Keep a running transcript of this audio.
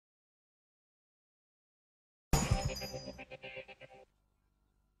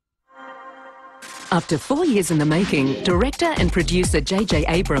After 4 years in the making, director and producer J.J.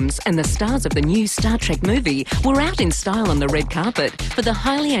 Abrams and the stars of the new Star Trek movie were out in style on the red carpet for the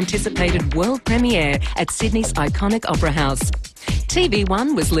highly anticipated world premiere at Sydney's iconic Opera House.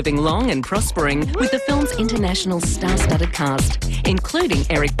 TV1 was living long and prospering with the film's international star-studded cast, including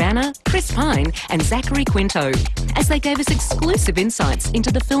Eric Bana, Chris Pine and Zachary Quinto, as they gave us exclusive insights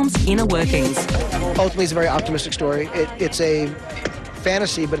into the film's inner workings. Ultimately, it's a very optimistic story. It's a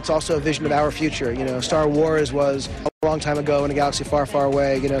fantasy, but it's also a vision of our future. You know, Star Wars was a long time ago in a galaxy far, far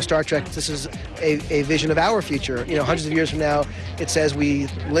away. You know, Star Trek, this is a vision of our future. You know, hundreds of years from now, it says we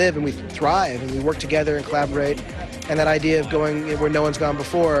live and we thrive and we work together and collaborate. And that idea of going where no one's gone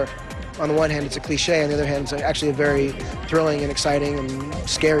before, on the one hand, it's a cliche. On the other hand, it's actually a very thrilling and exciting and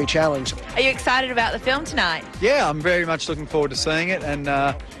scary challenge. Are you excited about the film tonight? Yeah, I'm very much looking forward to seeing it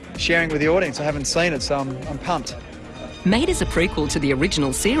and sharing with the audience. I haven't seen it, so I'm pumped. Made as a prequel to the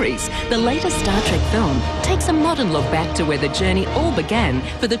original series, the latest Star Trek film takes a modern look back to where the journey all began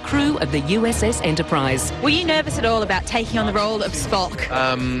for the crew of the USS Enterprise. Were you nervous at all about taking on the role of Spock?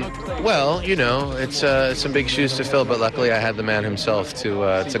 Well, you know, it's some big shoes to fill, but luckily I had the man himself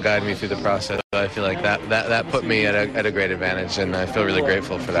to guide me through the process. I feel like that put me at a great advantage, and I feel really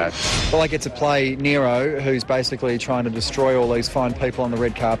grateful for that. Well, I get to play Nero, who's basically trying to destroy all these fine people on the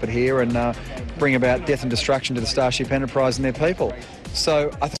red carpet here and bring about death and destruction to the Starship Enterprise and their people.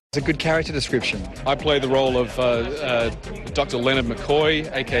 So I think it's a good character description. I play the role of Dr. Leonard McCoy,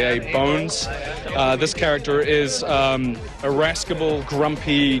 a.k.a. Bones. This character is a irascible,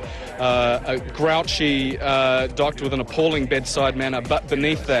 grumpy, a grouchy doctor with an appalling bedside manner, but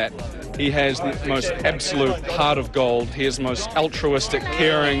beneath that, he has the most absolute heart of gold. He is the most altruistic,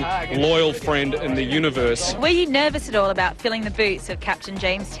 caring, loyal friend in the universe. Were you nervous at all about filling the boots of Captain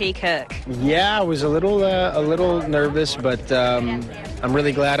James T. Kirk? Yeah, I was a little nervous, but I'm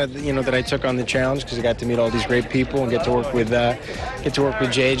really glad that I took on the challenge because I got to meet all these great people and get to work with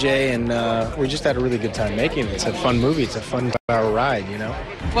JJ, and we just had a really good time making it. It's a fun movie. It's a fun ride, you know.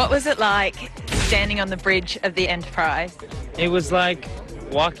 What was it like standing on the bridge of the Enterprise? It was like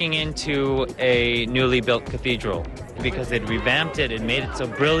walking into a newly built cathedral because they'd revamped it and made it so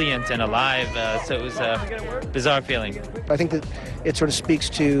brilliant and alive, so it was a bizarre feeling. I think that it sort of speaks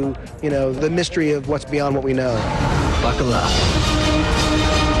to, you know, the mystery of what's beyond what we know. Buckle up.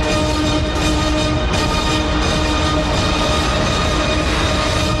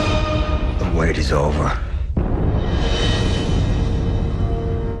 The wait is over.